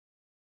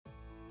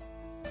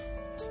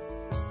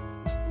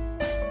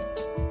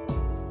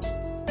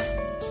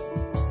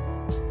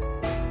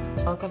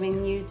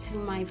Welcoming you to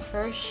my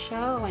first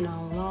show in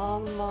a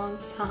long, long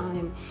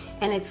time,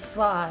 and it's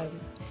live.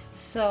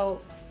 So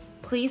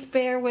please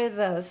bear with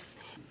us.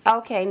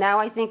 Okay, now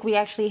I think we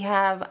actually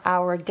have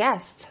our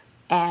guest,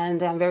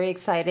 and I'm very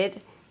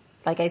excited.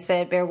 Like I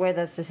said, bear with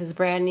us. This is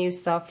brand new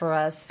stuff for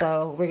us,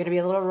 so we're going to be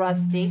a little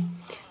rusty.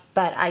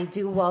 But I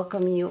do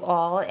welcome you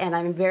all, and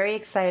I'm very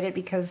excited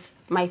because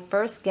my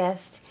first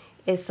guest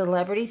is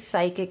celebrity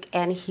psychic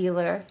and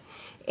healer,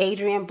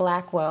 Adrien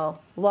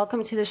Blackwell.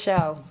 Welcome to the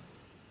show.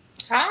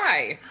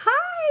 Hi.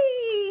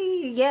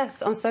 Hi.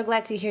 Yes, I'm so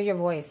glad to hear your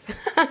voice.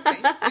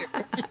 Thank you.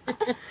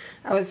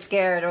 I was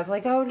scared. I was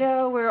like, oh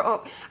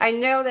no, I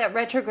know that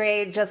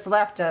retrograde just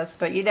left us,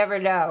 but you never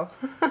know.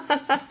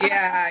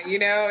 Yeah,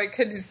 it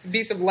could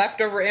be some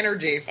leftover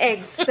energy.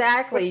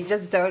 Exactly. You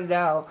just don't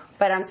know.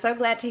 But I'm so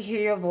glad to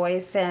hear your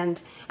voice, and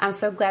I'm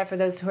so glad for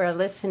those who are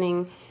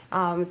listening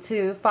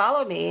to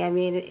follow me. I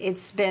mean,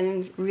 it's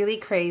been really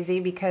crazy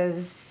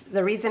because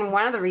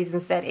one of the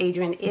reasons that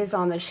Adrien is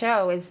on the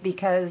show is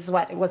because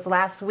it was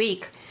last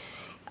week.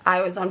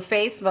 I was on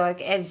Facebook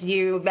and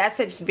you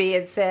messaged me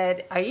and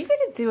said, "Are you going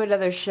to do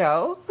another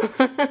show?"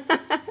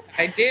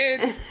 I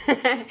did.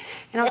 And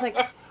I was like,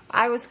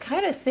 I was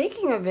kind of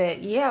thinking of it.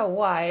 Yeah,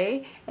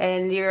 why?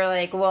 And you're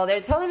like, well, they're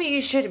telling me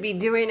you should be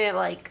doing it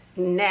like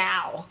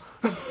now.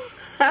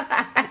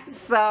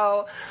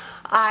 So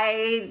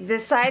I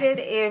decided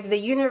if the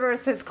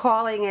universe is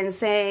calling and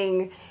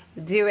saying,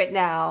 do it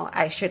now,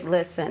 I should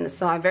listen.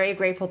 So I'm very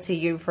grateful to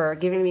you for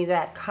giving me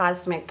that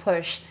cosmic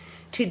push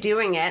to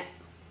doing it.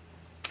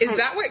 Is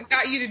that what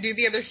got you to do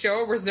the other show,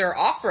 or was there an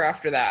offer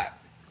after that?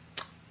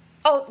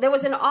 Oh, there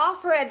was an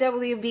offer at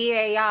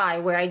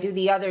WBAI where I do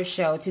the other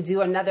show to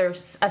do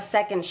a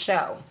second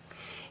show.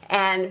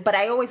 But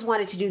I always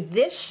wanted to do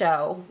this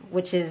show,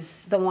 which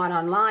is the one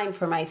online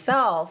for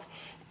myself.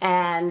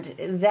 And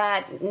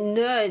that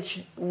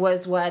nudge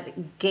was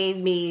what gave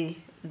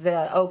me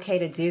the okay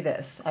to do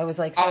this. I was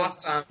like,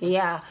 awesome.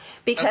 Yeah,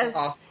 because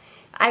awesome.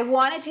 I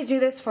wanted to do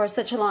this for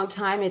such a long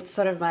time. It's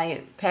sort of my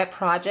pet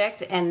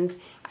project, and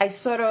I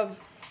sort of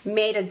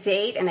made a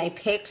date, and I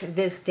picked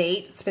this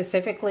date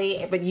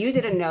specifically, but you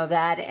didn't know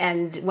that.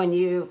 And when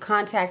you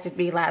contacted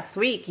me last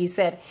week, you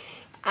said,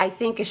 I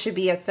think it should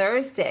be a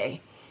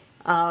Thursday.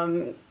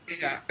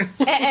 Yeah.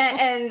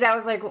 and I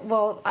was like,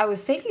 well, I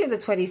was thinking of the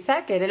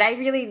 22nd, and I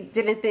really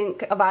didn't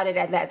think about it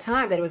at that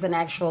time that it was an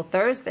actual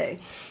Thursday.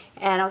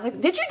 And I was like,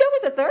 did you know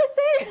it was a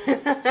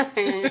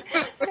Thursday?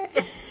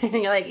 And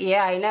you're like,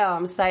 yeah, I know,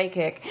 I'm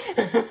psychic.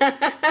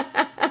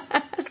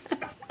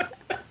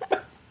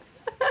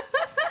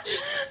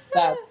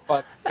 That's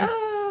fun.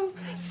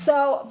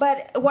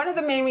 But one of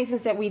the main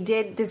reasons that we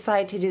did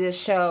decide to do this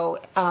show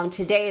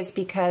today is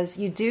because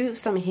you do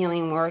some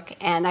healing work,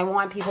 and I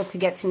want people to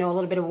get to know a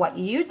little bit of what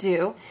you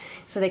do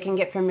so they can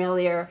get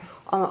familiar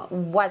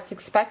on what's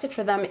expected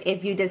for them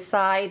if you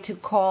decide to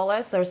call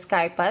us or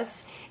Skype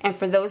us. And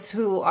for those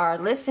who are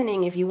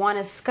listening, if you want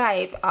to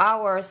Skype,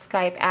 our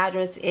Skype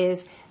address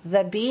is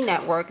the B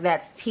Network.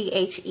 That's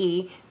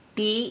TheBeenetwork.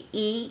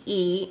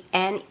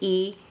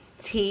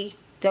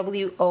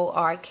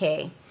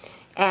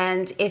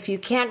 And if you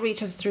can't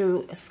reach us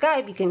through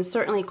Skype, you can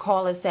certainly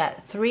call us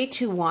at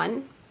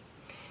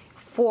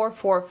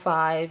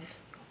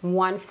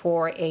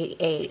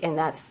 321-445-1488. And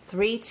that's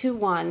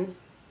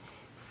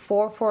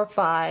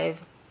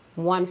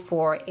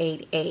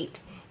 321-445-1488.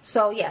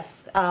 So,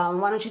 yes,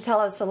 why don't you tell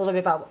us a little bit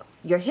about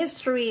your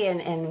history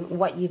and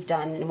what you've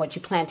done and what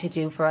you plan to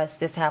do for us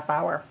this half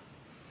hour?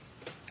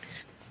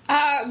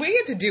 We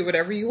get to do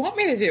whatever you want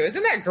me to do.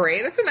 Isn't that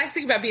great? That's a nice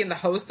thing about being the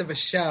host of a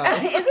show.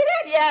 Isn't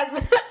it?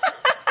 Yes.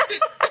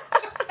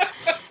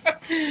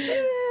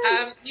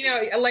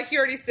 Like you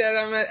already said,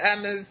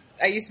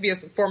 I used to be a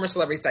former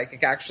celebrity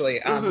psychic,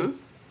 actually. I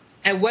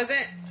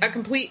wasn't a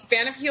complete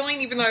fan of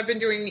healing, even though I've been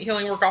doing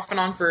healing work off and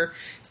on for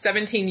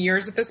 17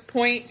 years at this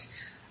point.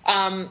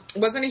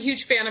 Wasn't a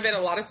huge fan of it.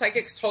 A lot of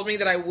psychics told me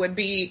that I would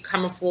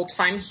become a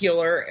full-time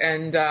healer,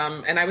 and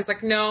I was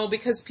like, no,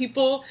 because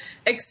people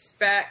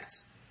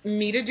expect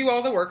me to do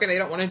all the work and they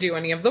don't want to do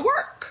any of the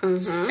work.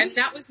 And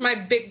that was my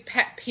big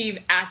pet peeve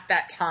at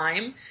that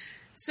time.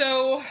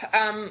 So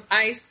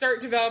I start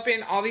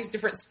developing all these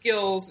different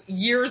skills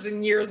years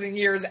and years and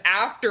years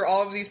after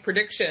all of these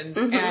predictions.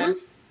 And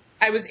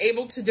I was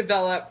able to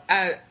develop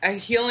a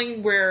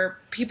healing where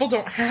people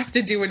don't have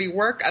to do any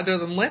work other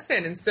than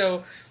listen. And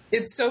so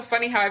it's so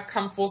funny how I've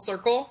come full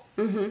circle.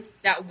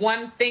 That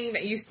one thing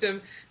that used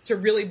to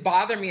really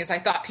bother me is I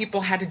thought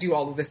people had to do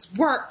all of this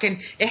work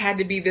and it had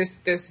to be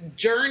this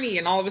journey,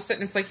 and all of a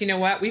sudden it's like, you know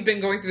what, we've been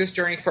going through this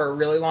journey for a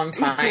really long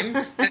time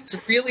and it's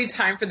really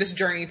time for this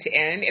journey to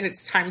end, and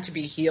it's time to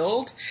be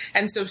healed.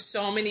 And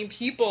so many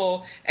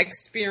people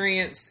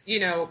experience,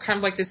 kind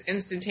of like this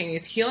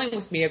instantaneous healing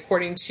with me,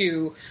 according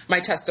to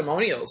my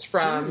testimonials,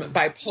 from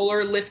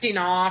bipolar lifting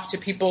off to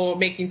people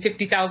making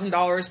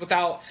 $50,000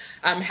 without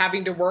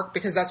having to work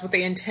because that's what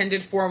they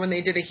intended for when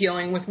they did a healing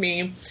healing with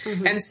me.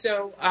 And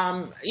so,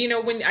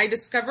 when I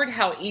discovered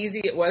how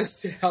easy it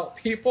was to help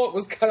people, it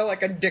was kind of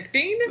like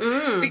addicting.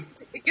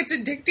 Because it gets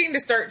addicting to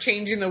start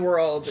changing the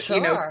world,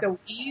 so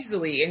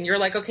easily. And you're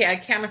like, okay, I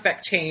can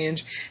affect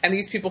change, and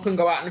these people can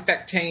go out and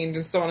affect change,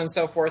 and so on and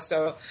so forth.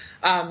 So,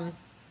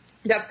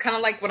 that's kind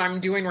of like what I'm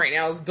doing right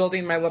now, is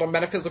building my little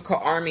metaphysical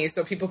army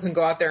so people can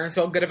go out there and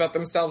feel good about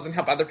themselves and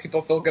help other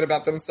people feel good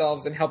about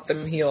themselves and help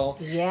them heal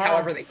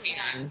however they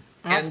can.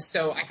 And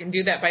so I can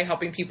do that by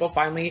helping people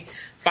finally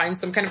find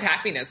some kind of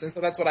happiness. And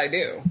so that's what I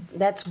do.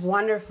 That's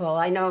wonderful.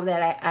 I know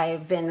that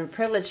I've been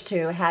privileged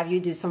to have you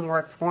do some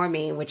work for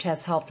me, which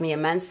has helped me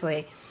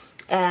immensely.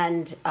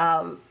 And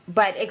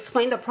but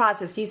explain the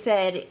process. You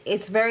said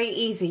it's very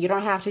easy. You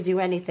don't have to do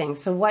anything.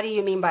 So what do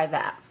you mean by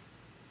that?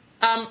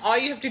 All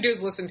you have to do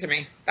is listen to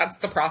me. That's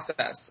the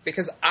process,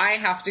 because I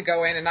have to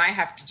go in and I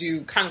have to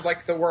do kind of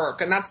like the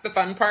work. And that's the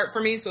fun part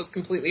for me. So it's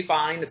completely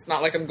fine. It's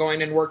not like I'm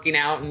going and working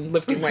out and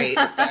lifting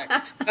weights.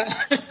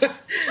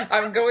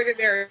 I'm going in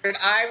there and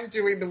I'm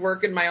doing the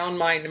work in my own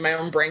mind and my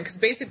own brain. Because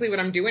basically what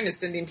I'm doing is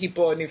sending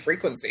people a new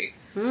frequency.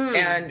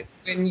 And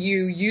when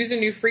you use a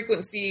new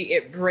frequency,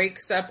 it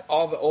breaks up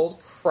all the old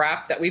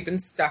crap that we've been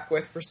stuck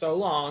with for so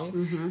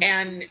long.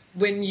 And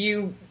when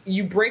you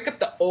break up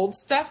the old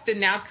stuff, the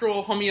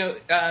natural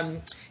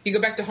you go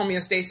back to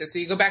homeostasis. So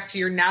you go back to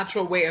your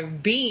natural way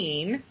of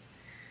being.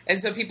 And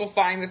so people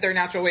find that their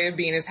natural way of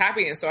being is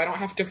happiness. So I don't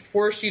have to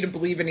force you to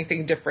believe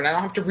anything different. I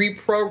don't have to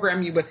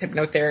reprogram you with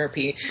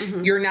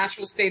hypnotherapy. Your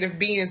natural state of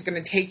being is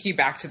going to take you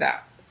back to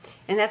that.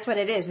 And that's what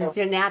it is. It's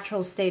your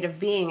natural state of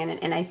being.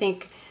 And I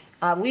think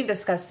we've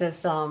discussed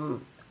this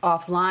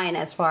offline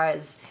as far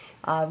as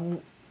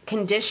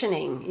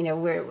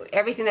conditioning, where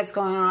everything that's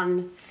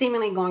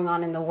seemingly going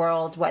on in the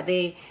world, what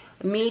the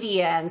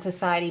media and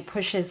society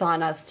pushes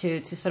on us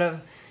to sort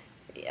of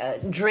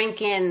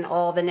drink in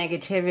all the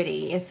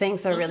negativity. If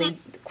things are really,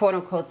 quote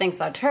unquote,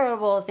 things are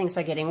terrible, things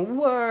are getting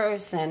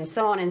worse, and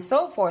so on and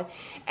so forth.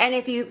 And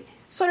if you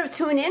sort of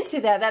tune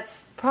into that,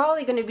 that's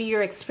probably going to be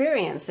your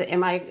experience.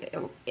 Am I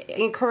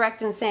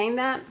incorrect in saying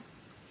that?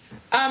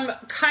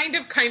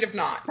 Kind of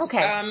not.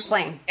 Okay,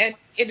 explain. And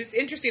it is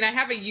interesting. I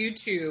have a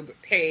YouTube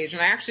page,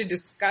 and I actually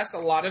discuss a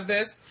lot of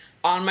this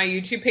on my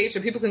YouTube page, so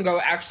people can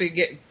go actually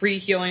get free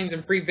healings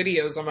and free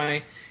videos on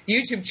my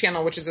YouTube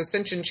channel, which is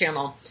Ascension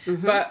Channel.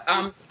 But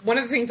one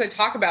of the things I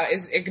talk about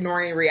is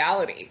ignoring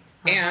reality.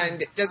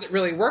 And does it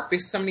really work?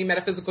 Because so many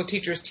metaphysical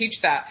teachers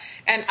teach that.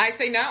 And I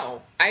say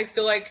no. I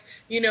feel like,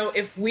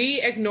 if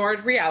we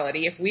ignored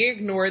reality, if we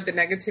ignored the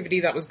negativity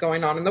that was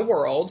going on in the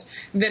world,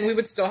 then we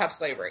would still have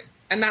slavery.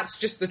 And that's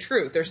just the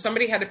truth. There's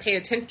somebody had to pay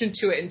attention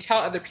to it and tell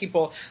other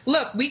people,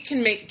 look, we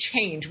can make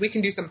change. We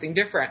can do something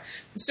different.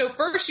 So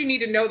first you need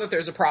to know that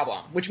there's a problem,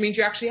 which means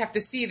you actually have to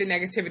see the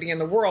negativity in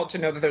the world to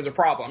know that there's a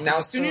problem. Now,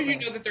 as soon as you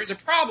know that there's a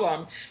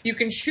problem, you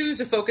can choose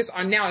to focus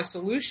on now a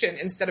solution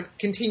instead of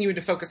continuing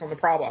to focus on the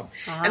problem.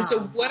 And so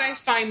what I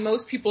find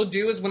most people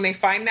do is when they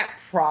find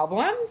that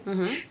problem,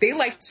 they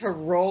like to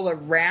roll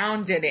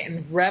around in it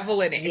and revel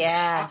in it and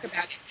talk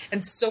about it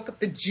and soak up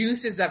the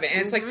juices of it.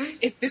 And it's like,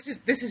 if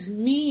this is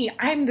me.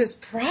 I'm this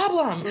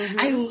problem.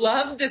 I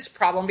love this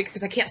problem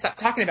because I can't stop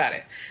talking about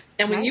it.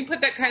 And when you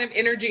put that kind of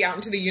energy out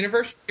into the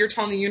universe, you're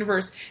telling the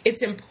universe,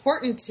 it's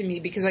important to me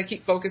because I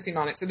keep focusing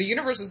on it. So the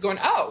universe is going,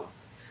 oh,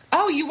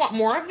 you want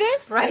more of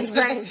this? Right.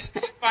 Find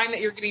that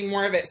you're getting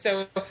more of it.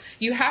 So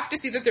you have to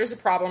see that there's a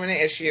problem and an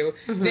issue.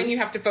 Then you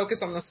have to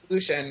focus on the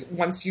solution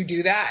once you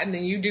do that. And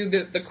then you do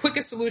the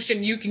quickest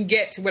solution you can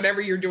get to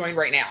whatever you're doing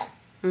right now.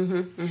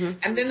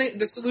 And then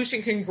the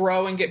solution can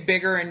grow and get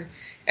bigger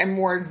and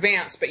more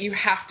advanced, but you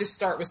have to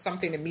start with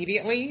something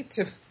immediately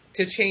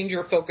to change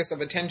your focus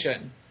of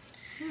attention.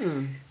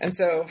 And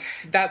so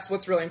that's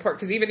what's really important,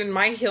 because even in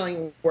my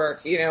healing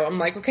work, I'm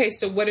like, okay,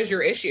 so what is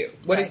your issue?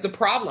 What is the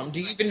problem?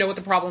 Do you even know what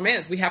the problem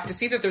is? We have to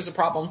see that there's a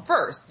problem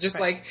first. Just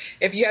like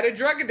if you had a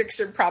drug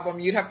addiction problem,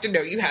 you'd have to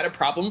know you had a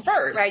problem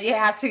first. Right, you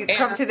have to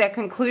come to that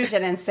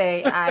conclusion and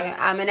say,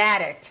 I'm an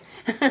addict.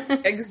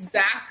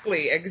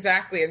 Exactly.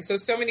 And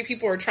so many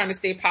people are trying to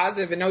stay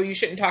positive and no, you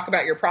shouldn't talk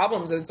about your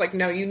problems. And it's like,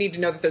 no, you need to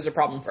know that there's a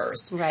problem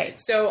first.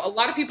 Right. So a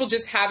lot of people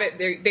just have it.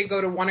 They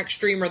go to one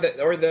extreme or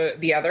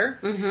the other,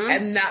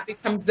 and that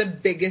becomes the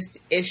biggest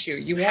issue.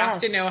 You have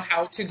to know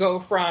how to go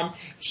from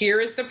here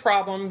is the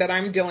problem that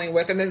I'm dealing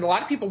with, and then a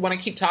lot of people want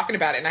to keep talking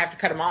about it, and I have to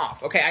cut them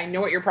off. Okay, I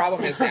know what your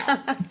problem is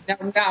now.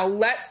 now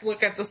let's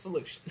look at the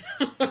solution.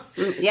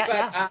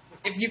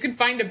 If you can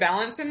find a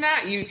balance in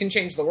that, you can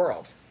change the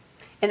world.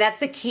 And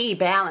that's the key,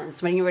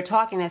 balance. When you were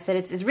talking, I said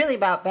it's really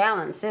about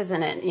balance,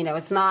 isn't it?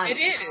 It's not. It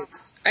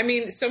is. I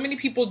mean, so many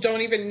people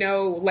don't even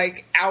know,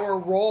 like, our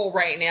role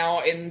right now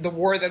in the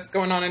war that's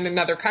going on in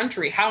another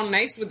country. How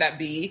nice would that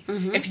be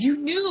if you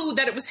knew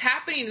that it was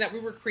happening, that we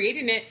were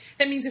creating it?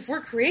 That means if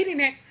we're creating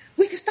it,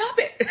 we can stop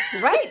it.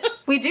 Right.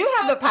 We do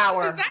have the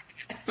power.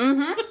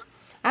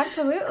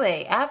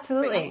 Absolutely.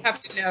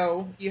 But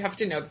you have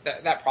to know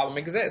that problem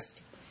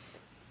exists.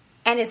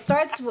 And it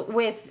starts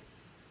with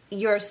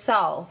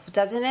yourself,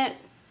 doesn't it?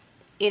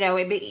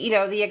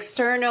 The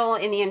external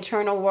and the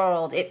internal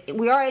world.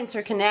 We are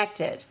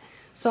interconnected.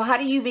 So how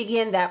do you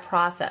begin that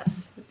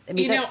process?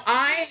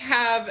 I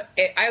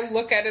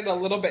look at it a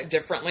little bit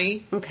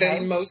differently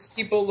than most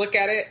people look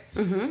at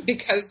it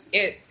because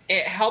it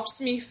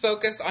helps me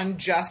focus on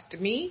just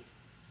me.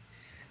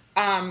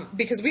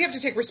 Because we have to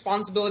take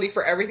responsibility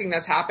for everything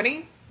that's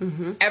happening.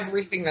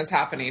 Everything that's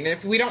happening. And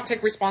if we don't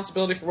take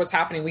responsibility for what's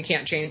happening, we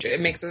can't change it. It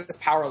makes us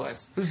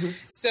powerless.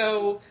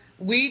 So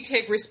we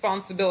take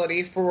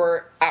responsibility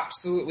for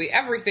absolutely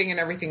everything, and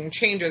everything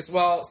changes.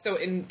 Well, so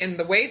in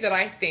the way that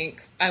I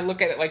think, I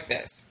look at it like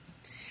this.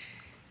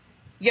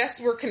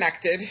 Yes, we're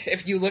connected.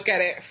 If you look at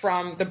it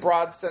from the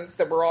broad sense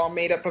that we're all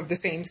made up of the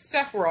same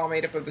stuff, we're all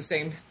made up of the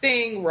same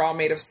thing, we're all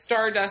made of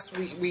stardust.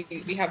 We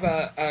have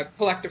a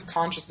collective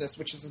consciousness,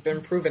 which has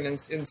been proven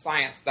in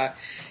science that,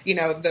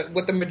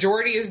 what the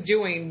majority is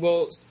doing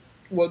will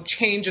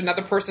change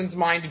another person's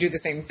mind to do the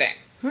same thing.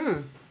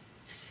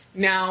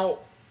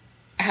 Now,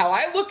 how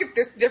I look at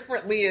this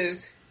differently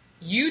is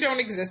you don't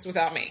exist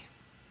without me.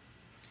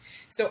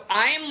 So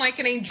I am like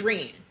in a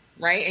dream.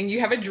 Right? And you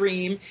have a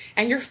dream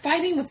and you're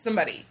fighting with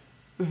somebody.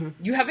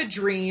 You have a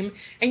dream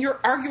and you're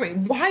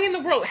arguing. Why in the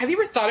world? Have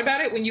you ever thought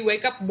about it when you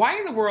wake up? Why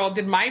in the world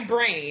did my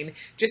brain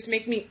just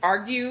make me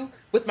argue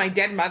with my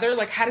dead mother?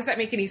 Like, how does that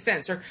make any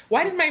sense? Or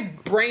why did my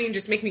brain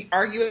just make me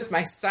argue with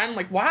my son?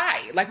 Like,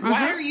 why? Like,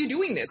 why are you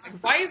doing this?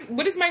 Like,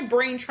 what is my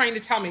brain trying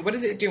to tell me? What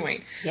is it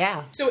doing?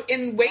 Yeah. So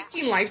in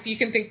waking life, you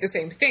can think the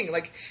same thing.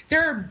 Like,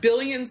 there are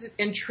billions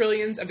and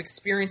trillions of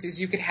experiences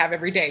you could have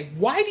every day.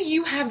 Why do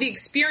you have the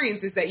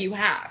experiences that you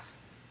have?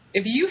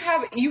 If you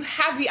have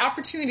the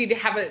opportunity to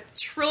have a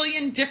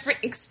trillion different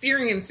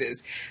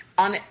experiences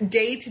on a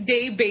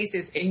day-to-day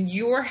basis, and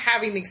you're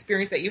having the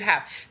experience that you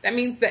have, that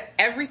means that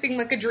everything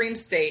like a dream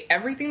state,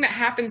 everything that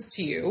happens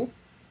to you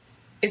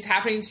is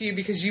happening to you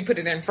because you put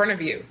it in front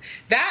of you.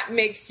 That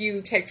makes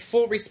you take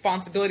full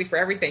responsibility for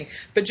everything.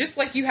 But just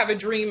like you have a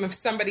dream of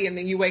somebody and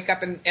then you wake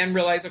up and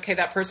realize, okay,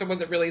 that person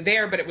wasn't really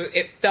there, but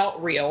it felt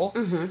real.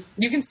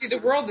 You can see the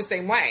world the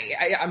same way.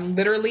 I'm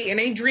literally in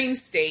a dream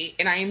state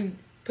and I'm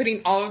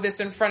putting all of this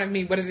in front of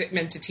me. What is it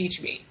meant to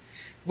teach me?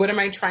 What am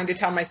I trying to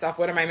tell myself?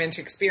 What am I meant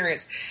to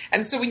experience?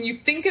 And so when you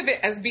think of it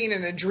as being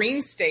in a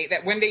dream state,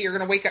 that one day you're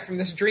going to wake up from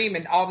this dream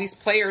and all these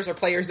players are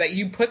players that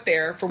you put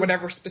there for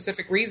whatever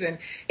specific reason,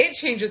 it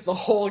changes the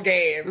whole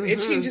game. It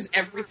changes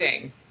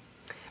everything.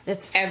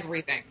 It's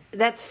everything.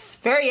 That's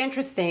very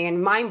interesting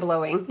and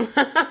mind-blowing.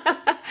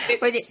 It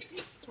took me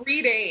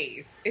 3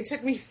 days. It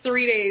took me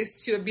 3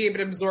 days to be able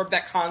to absorb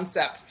that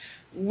concept.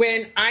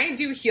 When I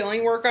do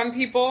healing work on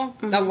people,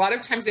 a lot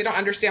of times they don't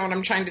understand what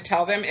I'm trying to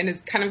tell them, and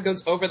it kind of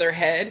goes over their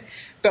head.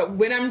 But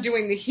when I'm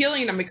doing the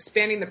healing, I'm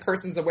expanding the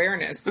person's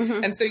awareness.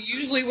 And so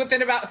usually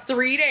within about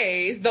 3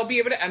 days, they'll be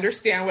able to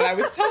understand what I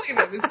was telling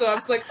them. And so I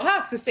was like, oh,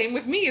 it's the same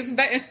with me. Isn't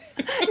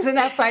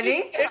that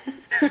funny?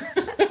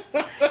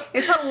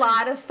 It's a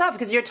lot of stuff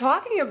because you're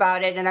talking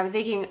about it, and I'm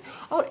thinking,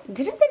 oh,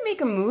 didn't they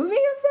make a movie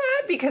of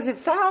that? Because it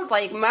sounds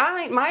like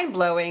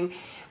mind-blowing.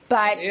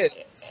 But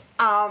it is.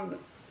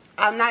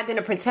 I'm not going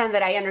to pretend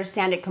that I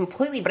understand it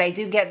completely, but I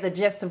do get the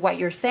gist of what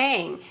you're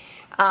saying.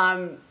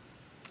 And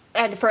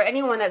for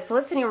anyone that's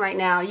listening right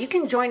now, you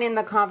can join in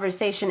the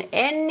conversation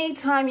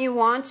anytime you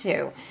want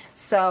to.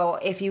 So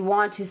if you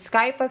want to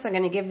Skype us, I'm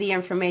going to give the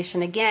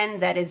information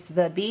again. That is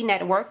the B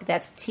Network.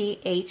 That's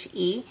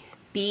TheBeenetwork.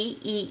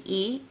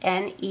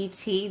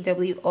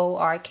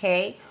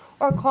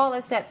 Or call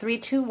us at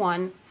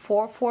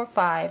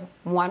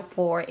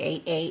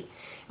 321-445-1488.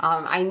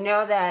 I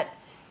know that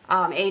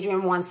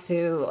Adrien wants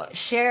to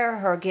share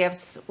her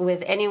gifts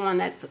with anyone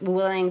that's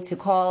willing to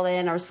call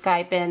in or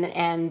Skype in,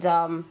 and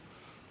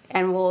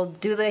we'll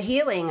do the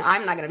healing.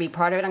 I'm not going to be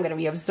part of it. I'm going to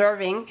be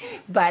observing,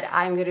 but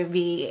I'm going to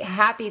be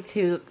happy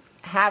to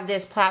have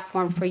this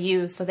platform for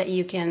you so that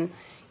you can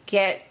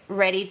get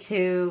ready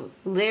to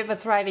live a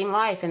thriving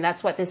life, and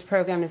that's what this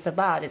program is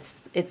about.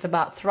 It's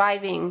about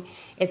thriving.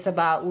 It's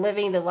about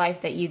living the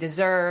life that you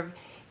deserve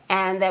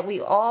and that we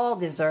all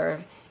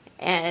deserve.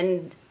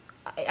 And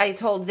I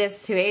told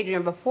this to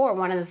Adrien before.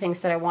 One of the things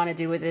that I want to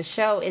do with this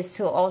show is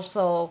to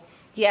also,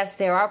 yes,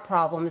 there are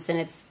problems, and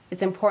it's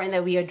important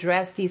that we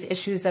address these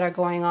issues that are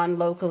going on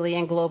locally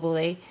and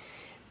globally.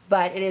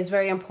 But it is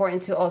very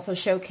important to also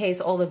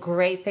showcase all the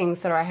great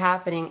things that are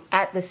happening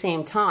at the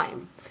same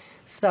time.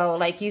 So,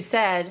 like you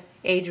said,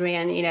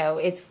 Adrien,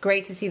 it's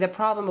great to see the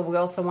problem, but we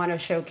also want to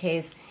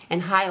showcase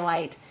and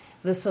highlight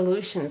the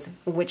solutions,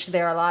 which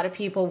there are a lot of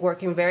people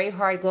working very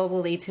hard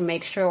globally to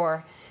make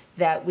sure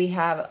that we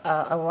have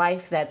a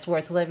life that's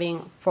worth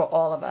living for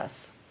all of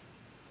us.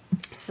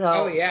 So,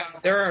 oh yeah,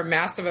 there are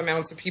massive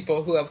amounts of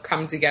people who have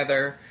come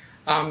together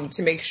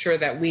to make sure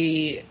that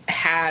we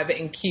have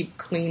and keep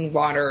clean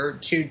water,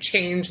 to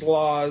change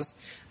laws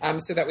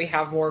so that we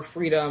have more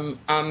freedom.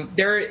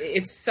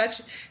 It's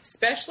such,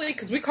 especially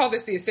because we call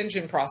this the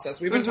ascension process.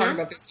 We've been talking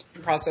about the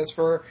ascension process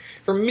for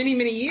many,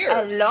 many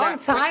years. A long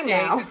time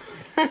now.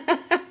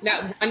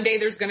 That one day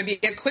there's going to be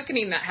a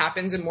quickening that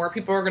happens and more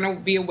people are going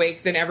to be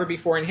awake than ever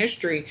before in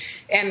history.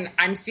 And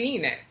I'm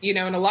seeing it,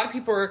 and a lot of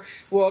people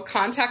will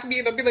contact me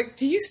and they'll be like,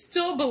 do you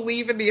still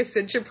believe in the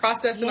ascension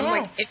process? And I'm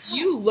like, if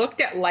you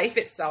looked at life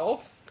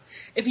itself,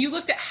 if you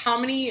looked at how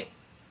many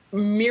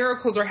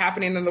miracles are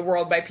happening in the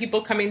world by people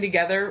coming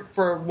together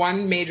for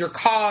one major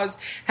cause,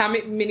 how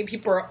many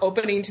people are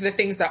opening to the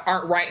things that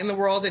aren't right in the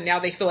world, and now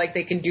they feel like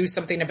they can do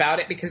something about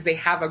it because they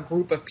have a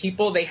group of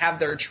people, they have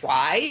their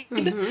tribe.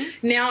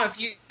 Now,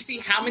 if you see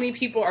how many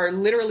people are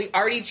literally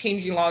already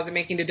changing laws and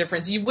making a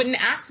difference, you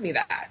wouldn't ask me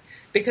that,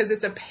 because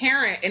it's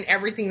apparent in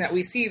everything that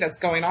we see that's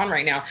going on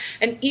right now.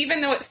 And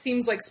even though it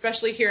seems like,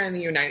 especially here in the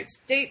United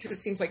States, it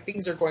seems like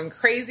things are going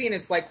crazy and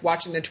it's like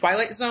watching the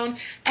Twilight Zone,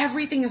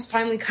 everything is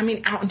finally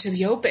coming out into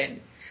the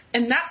open.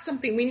 And that's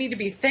something we need to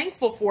be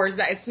thankful for, is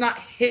that it's not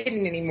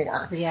hidden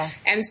anymore.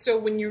 Yes. And so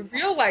when you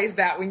realize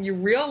that, when you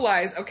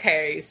realize,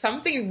 okay,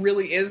 something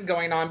really is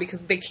going on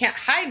because they can't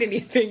hide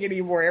anything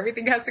anymore,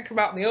 everything has to come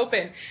out in the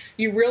open,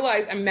 you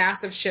realize a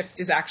massive shift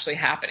is actually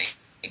happening.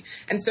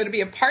 And so to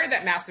be a part of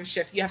that massive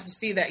shift, you have to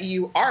see that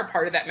you are a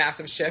part of that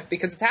massive shift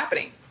because it's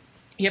happening.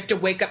 You have to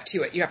wake up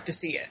to it. You have to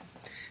see it.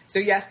 So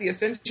yes, the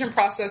ascension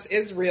process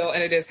is real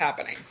and it is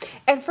happening.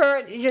 And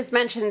you just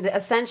mentioned the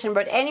ascension,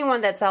 but anyone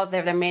that's out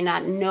there that may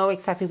not know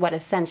exactly what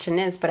ascension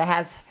is, but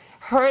has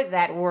heard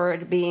that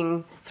word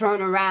being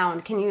thrown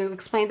around, can you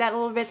explain that a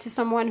little bit to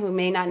someone who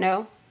may not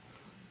know?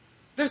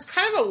 There's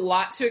kind of a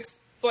lot to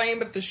explain,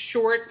 but the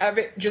short of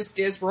it just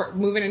is we're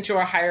moving into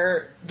a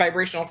higher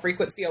vibrational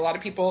frequency. A lot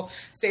of people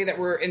say that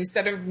we're,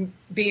 instead of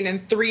being in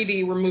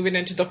 3D, we're moving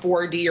into the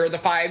 4D or the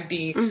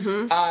 5D.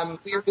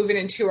 We are moving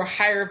into a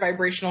higher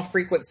vibrational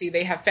frequency.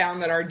 They have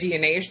found that our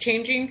DNA is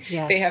changing.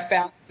 Yes. They have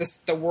found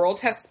the world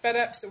has sped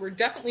up. So we're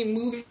definitely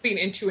moving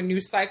into a new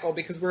cycle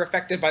because we're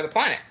affected by the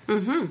planet.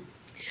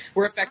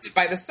 We're affected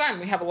by the sun.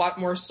 We have a lot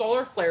more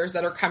solar flares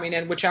that are coming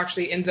in, which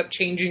actually ends up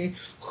changing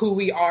who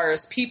we are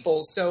as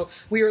people. So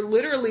we are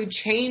literally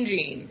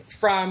changing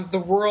from the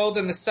world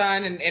and the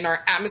sun and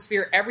our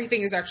atmosphere.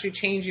 Everything is actually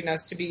changing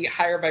us to be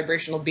higher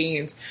vibrational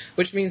beings,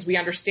 which means we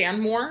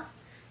understand more.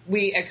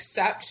 We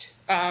accept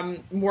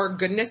more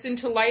goodness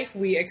into life.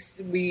 We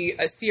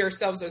see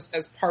ourselves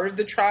as part of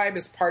the tribe,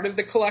 as part of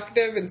the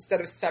collective, instead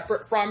of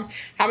separate from.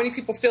 How many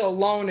people feel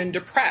alone and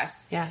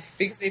depressed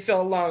because they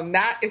feel alone?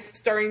 That is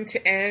starting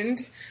to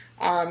end.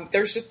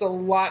 There's just a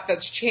lot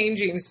that's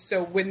changing.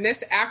 So when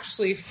this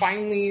actually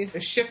the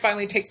shift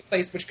finally takes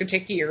place, which could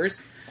take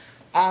years,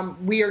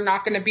 we are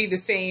not going to be the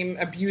same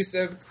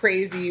abusive,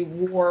 crazy,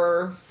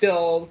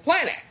 war-filled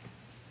planet.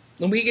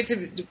 And we get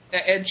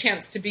a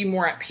chance to be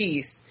more at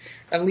peace,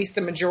 at least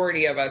the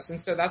majority of us. And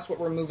so that's what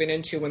we're moving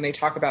into when they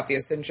talk about the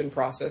ascension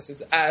process,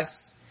 is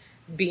us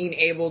being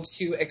able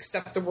to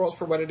accept the world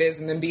for what it is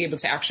and then be able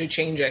to actually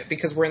change it,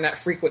 because we're in that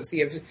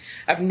frequency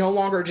of no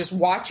longer just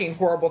watching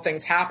horrible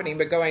things happening,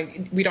 but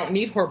going, we don't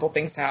need horrible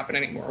things to happen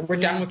anymore. We're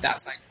done with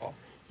that cycle.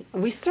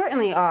 We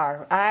certainly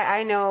are.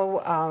 I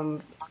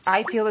know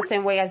I feel the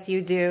same way as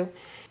you do.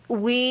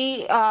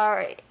 We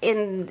are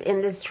in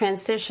this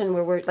transition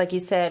where we're, like you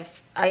said,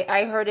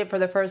 I heard it for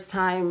the first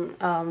time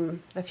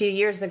a few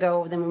years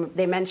ago. Then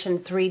they mentioned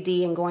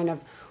 3D and going to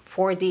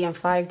 4D and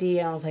 5D,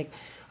 and I was like,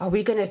 are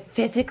we going to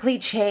physically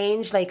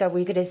change? Like, are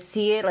we going to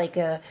see it like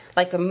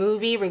a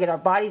movie? Our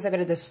bodies are going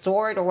to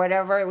distort or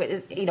whatever.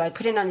 I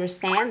couldn't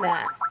understand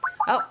that.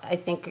 Oh, I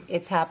think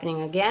it's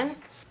happening again.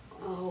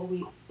 Oh,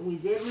 we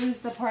did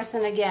lose the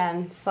person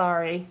again.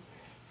 Sorry.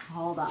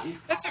 Hold on.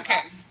 That's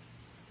okay.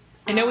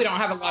 I know we don't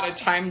have a lot of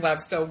time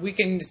left, so we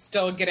can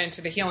still get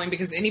into the healing,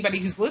 because anybody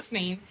who's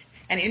listening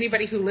and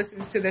anybody who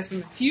listens to this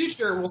in the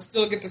future will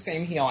still get the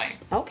same healing.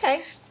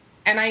 Okay.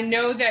 And I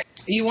know that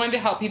you wanted to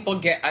help people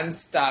get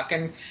unstuck.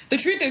 And the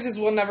truth is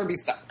we'll never be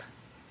stuck.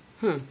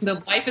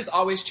 The life is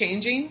always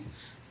changing.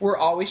 We're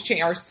always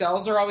changing. Our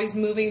cells are always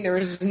moving. There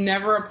is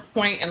never a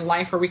point in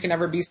life where we can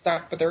ever be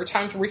stuck. But there are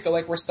times where we feel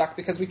like we're stuck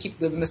because we keep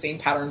living the same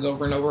patterns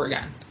over and over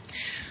again.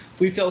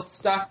 We feel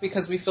stuck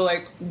because we feel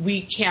like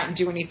we can't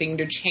do anything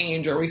to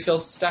change, or we feel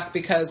stuck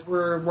because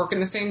we're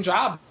working the same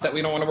job that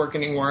we don't want to work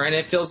anymore. And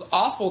it feels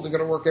awful to go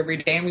to work every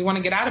day and we want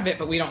to get out of it,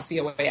 but we don't see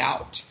a way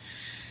out.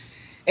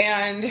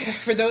 And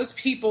for those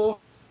people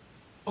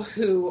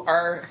who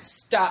are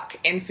stuck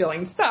and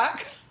feeling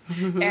stuck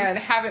and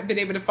haven't been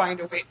able to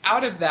find a way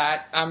out of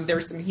that,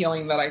 there's some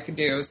healing that I could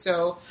do.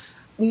 So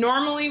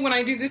normally when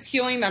I do this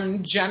healing,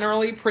 I'm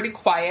generally pretty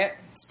quiet,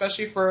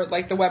 especially for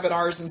like the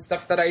webinars and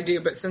stuff that I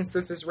do. But since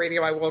this is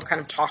radio, I will kind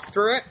of talk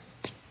through it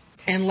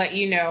and let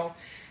you know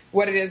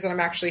what it is that I'm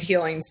actually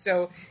healing.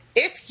 So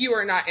if you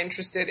are not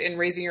interested in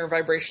raising your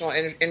vibrational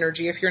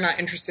energy, if you're not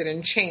interested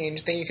in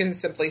change, then you can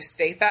simply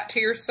state that to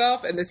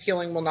yourself, and this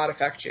healing will not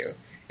affect you.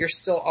 You're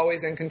still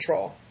always in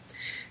control.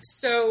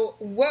 So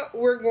what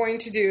we're going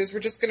to do is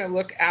we're just going to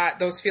look at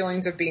those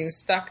feelings of being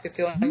stuck, the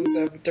feelings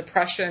of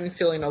depression,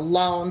 feeling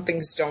alone,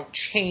 things don't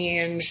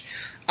change.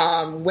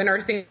 When are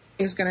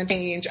things going to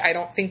change? I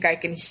don't think I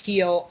can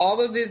heal.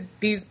 All of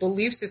these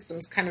belief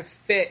systems kind of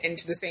fit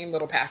into the same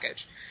little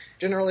package.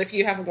 Generally, if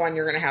you have one,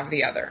 you're going to have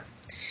the other.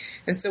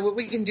 And so what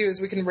we can do is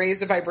we can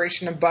raise the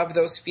vibration above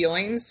those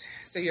feelings,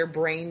 so your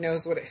brain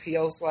knows what it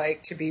feels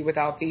like to be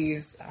without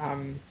these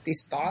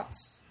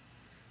thoughts.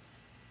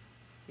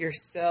 Your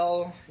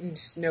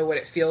cells know what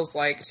it feels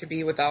like to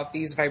be without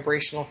these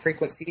vibrational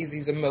frequencies,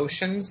 these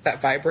emotions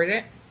that vibrate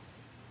it.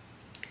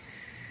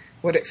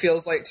 What it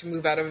feels like to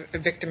move out of a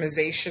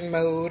victimization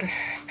mode.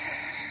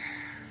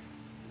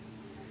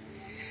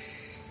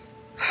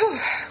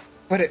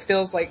 What it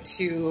feels like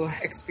to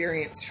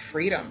experience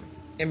freedom,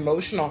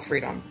 emotional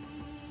freedom,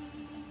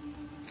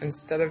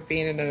 instead of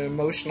being in an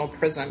emotional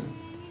prison.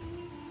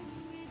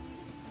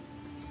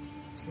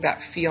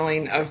 That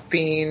feeling of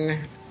being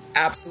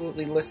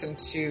absolutely listened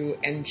to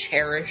and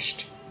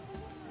cherished.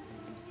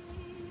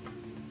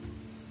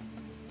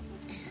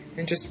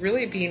 And just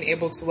really being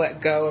able to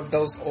let go of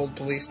those old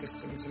belief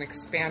systems and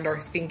expand our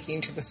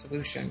thinking to the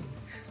solution.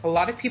 A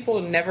lot of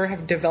people never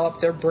have developed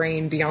their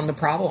brain beyond the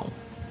problem.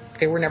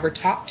 They were never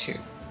taught to.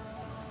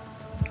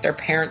 Their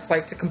parents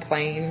like to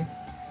complain,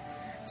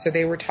 so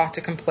they were taught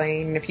to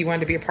complain. If you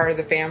wanted to be a part of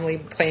the family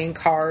playing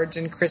cards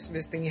and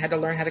Christmas, then you had to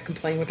learn how to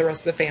complain with the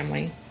rest of the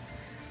family.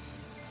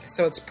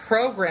 So it's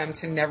programmed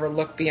to never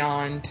look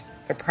beyond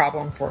the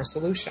problem for a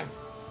solution.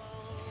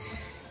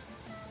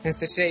 And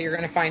so today you're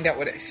going to find out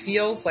what it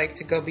feels like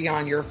to go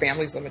beyond your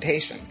family's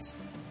limitations.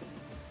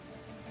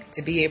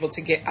 To be able to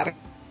get out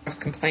of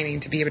complaining,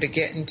 to be able to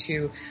get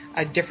into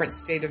a different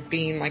state of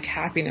being, like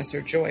happiness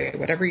or joy,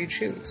 whatever you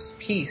choose.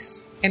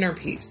 Peace, inner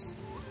peace.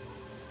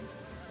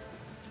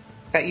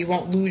 That you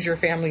won't lose your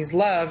family's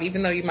love,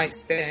 even though you might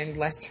spend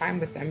less time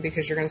with them,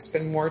 because you're going to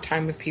spend more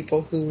time with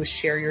people who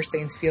share your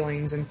same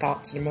feelings and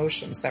thoughts and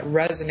emotions, that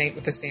resonate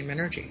with the same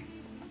energy.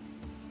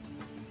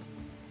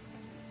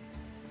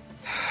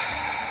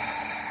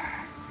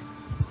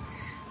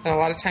 And a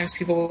lot of times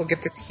people will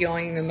get this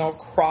healing and they'll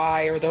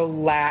cry or they'll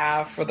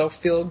laugh or they'll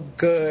feel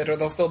good or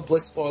they'll feel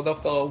blissful or they'll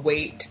feel a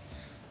weight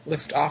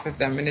lift off of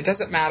them. And it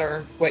doesn't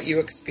matter what you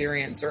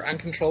experience, or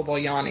uncontrollable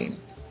yawning,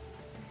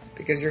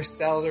 because your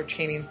cells are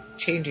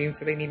changing,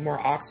 so they need more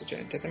oxygen.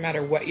 It doesn't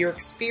matter what you're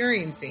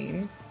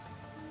experiencing,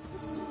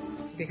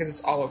 because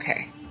it's all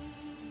okay.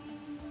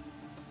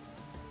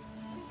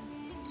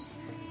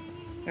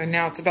 And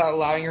now it's about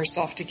allowing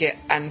yourself to get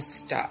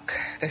unstuck.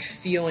 The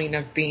feeling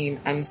of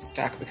being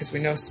unstuck, because we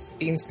know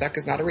being stuck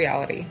is not a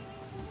reality.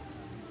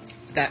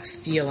 That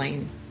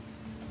feeling.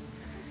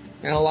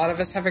 And a lot of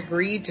us have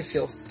agreed to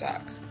feel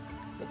stuck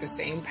with the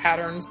same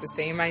patterns, the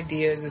same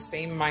ideas, the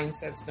same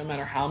mindsets, no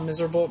matter how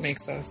miserable it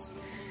makes us,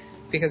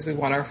 because we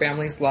want our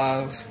family's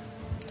love.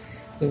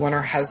 We want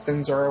our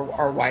husbands or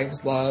our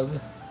wives' love.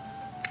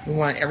 We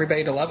want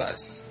everybody to love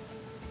us.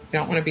 We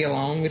don't want to be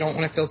alone. We don't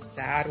want to feel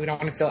sad. We don't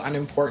want to feel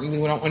unimportant.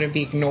 We don't want to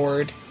be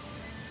ignored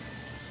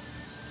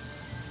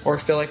or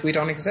feel like we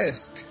don't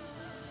exist.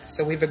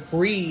 So we've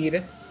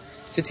agreed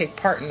to take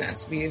part in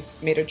this. We've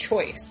made a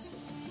choice.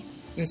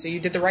 And so you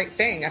did the right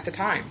thing at the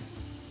time.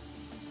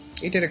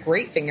 You did a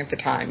great thing at the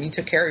time. You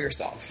took care of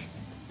yourself.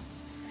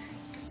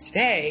 But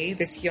today,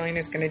 this healing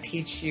is going to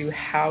teach you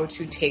how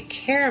to take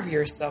care of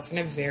yourself in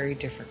a very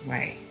different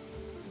way.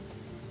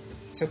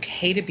 It's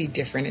okay to be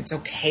different. It's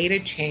okay to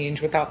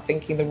change without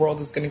thinking the world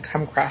is going to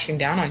come crashing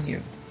down on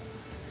you,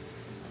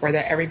 or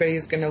that everybody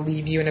is going to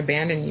leave you and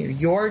abandon you.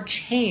 Your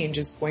change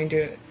is going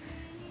to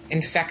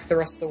infect the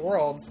rest of the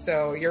world,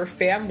 so your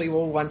family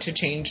will want to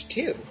change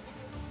too,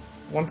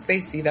 once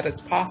they see that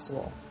it's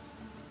possible.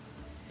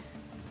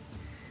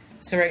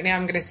 So right now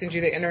I'm going to send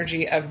you the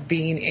energy of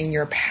being in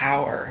your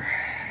power.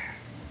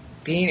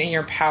 Being in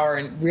your power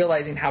and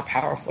realizing how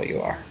powerful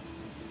you are.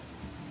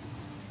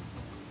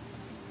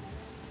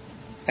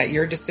 That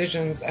your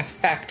decisions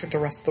affect the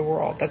rest of the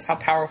world. That's how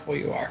powerful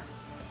you are.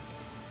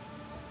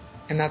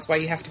 And that's why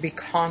you have to be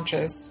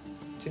conscious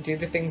to do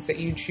the things that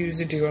you choose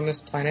to do on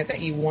this planet, that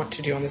you want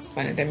to do on this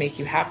planet, that make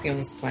you happy on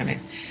this planet.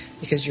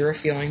 Because your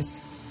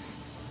feelings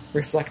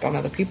reflect on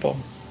other people.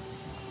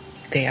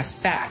 They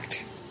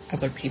affect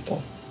other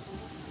people.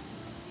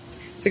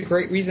 It's a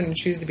great reason to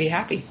choose to be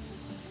happy.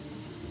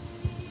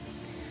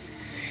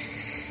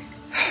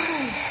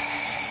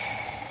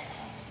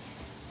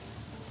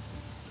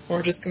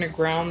 We're just going to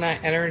ground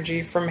that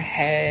energy from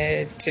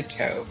head to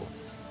toe.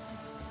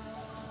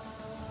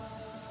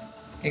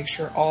 Make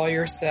sure all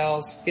your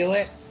cells feel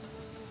it.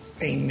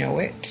 They know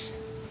it.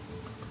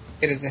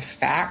 It is a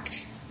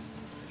fact.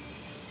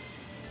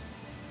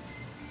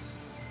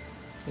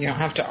 You don't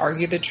have to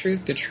argue the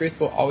truth. The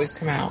truth will always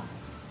come out.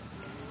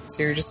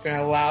 So you're just going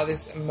to allow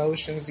these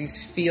emotions,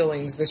 these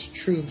feelings, this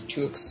truth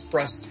to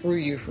express through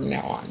you from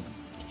now on.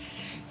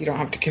 You don't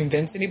have to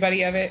convince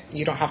anybody of it.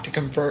 You don't have to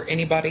convert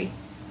anybody.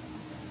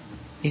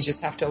 You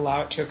just have to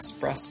allow it to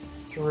express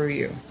through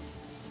you.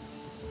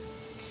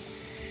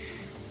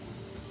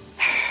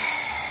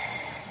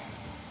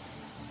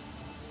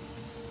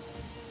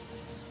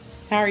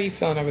 How are you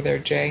feeling over there,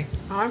 Jay?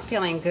 Oh, I'm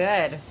feeling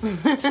good.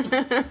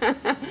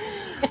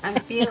 I'm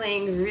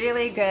feeling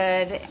really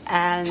good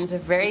and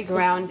very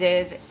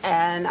grounded.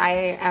 And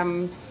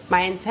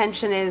my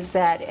intention is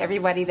that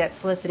everybody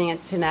that's listening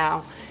to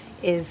now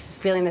is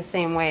feeling the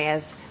same way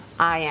as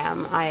I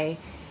am.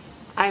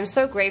 I'm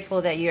so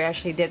grateful that you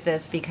actually did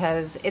this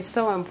because it's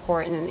so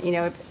important. You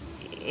know,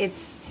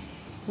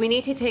 we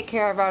need to take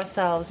care of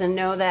ourselves and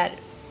know that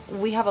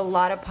we have a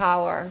lot of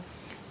power,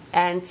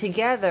 and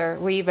together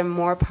we're even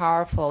more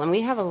powerful. And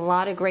we have a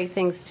lot of great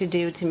things to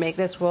do to make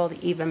this world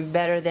even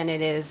better than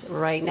it is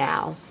right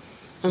now.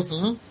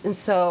 And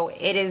so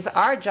it is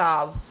our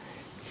job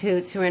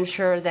to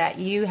ensure that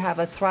you have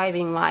a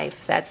thriving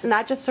life. That's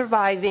not just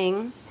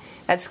surviving.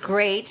 That's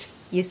great.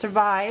 You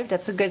survived.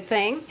 That's a good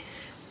thing.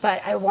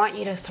 But I want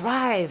you to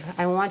thrive.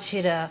 I want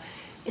you to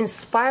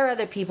inspire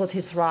other people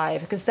to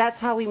thrive, because that's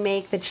how we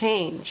make the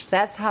change.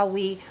 That's how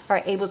we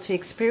are able to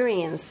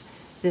experience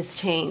this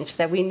change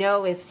that we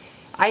know is,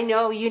 I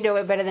know you know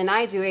it better than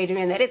I do,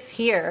 Adrien, that it's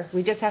here.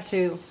 We just have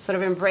to sort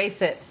of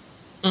embrace it.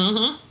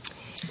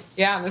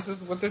 Yeah, and this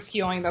is with this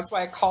healing. That's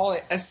why I call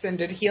it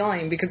ascended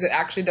healing, because it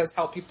actually does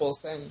help people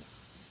ascend.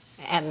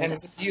 And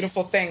it's a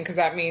beautiful thing, because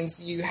that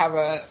means you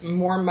have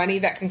more money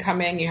that can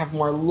come in, you have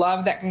more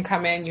love that can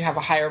come in, you have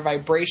a higher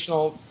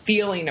vibrational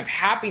feeling of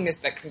happiness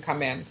that can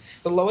come in.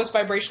 The lowest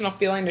vibrational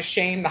feeling is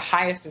shame. The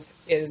highest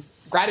is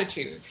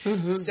gratitude.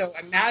 So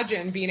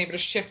imagine being able to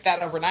shift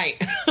that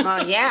overnight.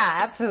 Oh yeah,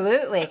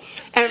 absolutely.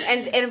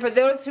 And for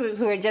those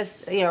who are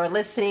just are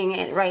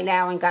listening right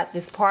now and got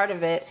this part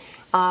of it,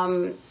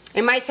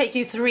 it might take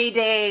you 3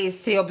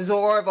 days to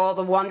absorb all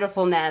the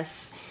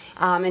wonderfulness,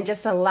 and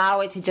just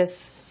allow it to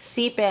just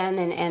seep in.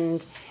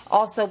 And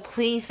also,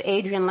 please,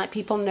 Adrien, let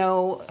people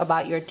know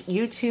about your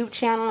YouTube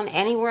channel and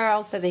anywhere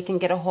else that they can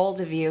get a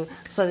hold of you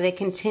so that they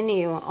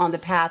continue on the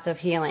path of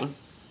healing.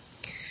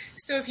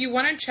 So if you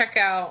want to check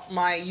out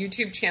my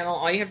YouTube channel,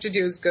 all you have to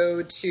do is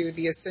go to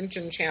the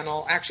Ascension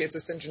channel. Actually, it's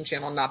Ascension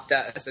channel, not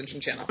the Ascension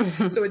channel.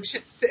 So it's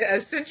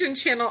Ascension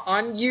channel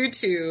on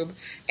YouTube,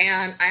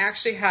 and I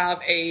actually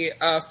have a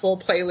full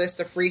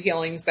playlist of free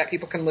healings that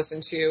people can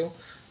listen to.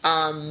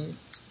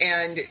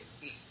 And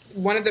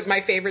one of my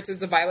favorites is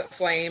the Violet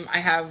Flame. I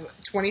have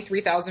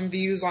 23,000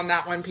 views on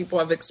that one. People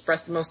have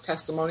expressed the most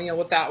testimonial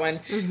with that one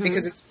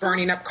because it's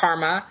burning up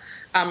karma.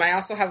 I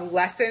also have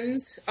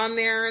lessons on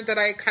there that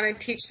I kind of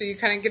teach, so you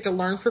kind of get to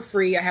learn for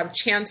free. I have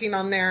chanting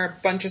on there, a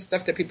bunch of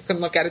stuff that people can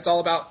look at. It's all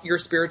about your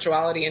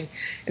spirituality and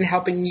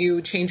helping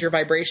you change your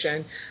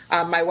vibration.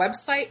 My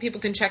website,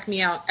 people can check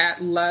me out at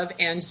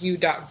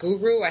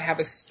loveandyou.guru. I have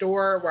a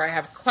store where I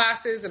have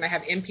classes, and I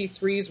have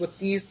MP3s with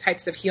these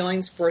types of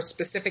healings for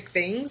specific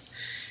things.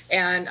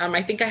 And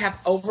I think I have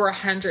over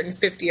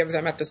 150 of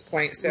them at this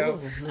point. So,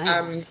 ooh,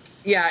 nice.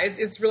 Yeah,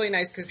 it's really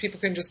nice because people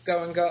can just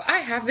go and go, I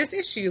have this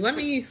issue. Let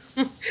me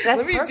do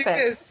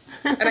this.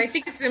 And I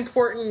think it's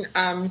important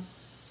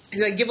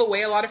because I give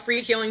away a lot of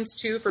free healings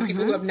too for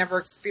people who have never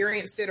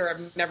experienced it or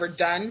have never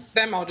done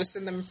them. I'll just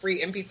send them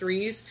free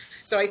MP3s.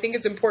 So I think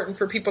it's important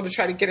for people to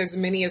try to get as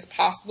many as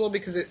possible,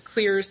 because it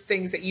clears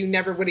things that you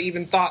never would have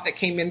even thought that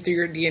came in through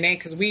your DNA,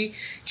 because we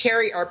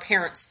carry our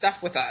parents'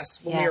 stuff with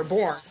us when we are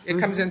born. It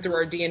comes in through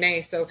our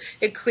DNA. So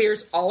it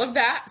clears all of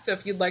that. So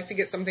if you'd like to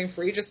get something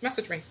free, just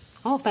message me.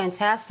 Oh,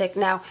 fantastic.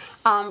 Now,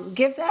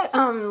 give that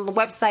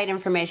website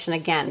information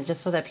again, just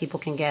so that people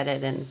can get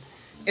it and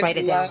write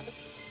it down.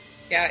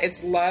 Yeah,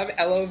 it's love,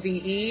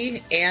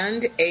 LOVE,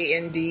 and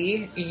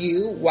ANDUYOU.guru,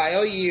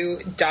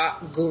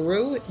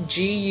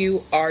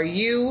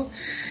 GURU.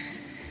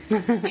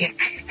 Yeah.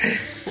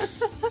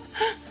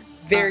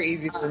 Very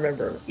easy to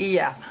remember.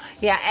 Yeah.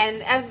 Yeah,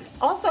 and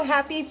also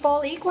happy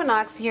fall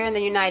equinox here in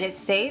the United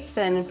States,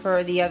 and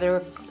for the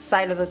other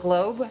side of the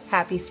globe,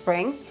 happy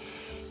spring.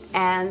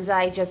 And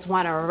I just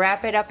want to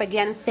wrap it up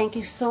again. Thank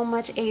you so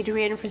much,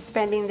 Adrien, for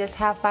spending this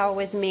half hour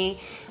with me.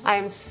 I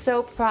am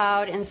so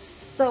proud and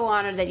so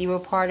honored that you were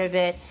part of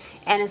it,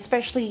 and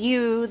especially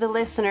you, the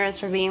listeners,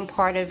 for being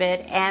part of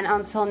it. And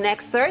until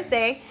next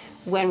Thursday,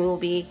 when we'll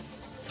be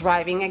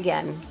thriving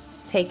again.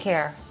 Take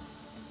care.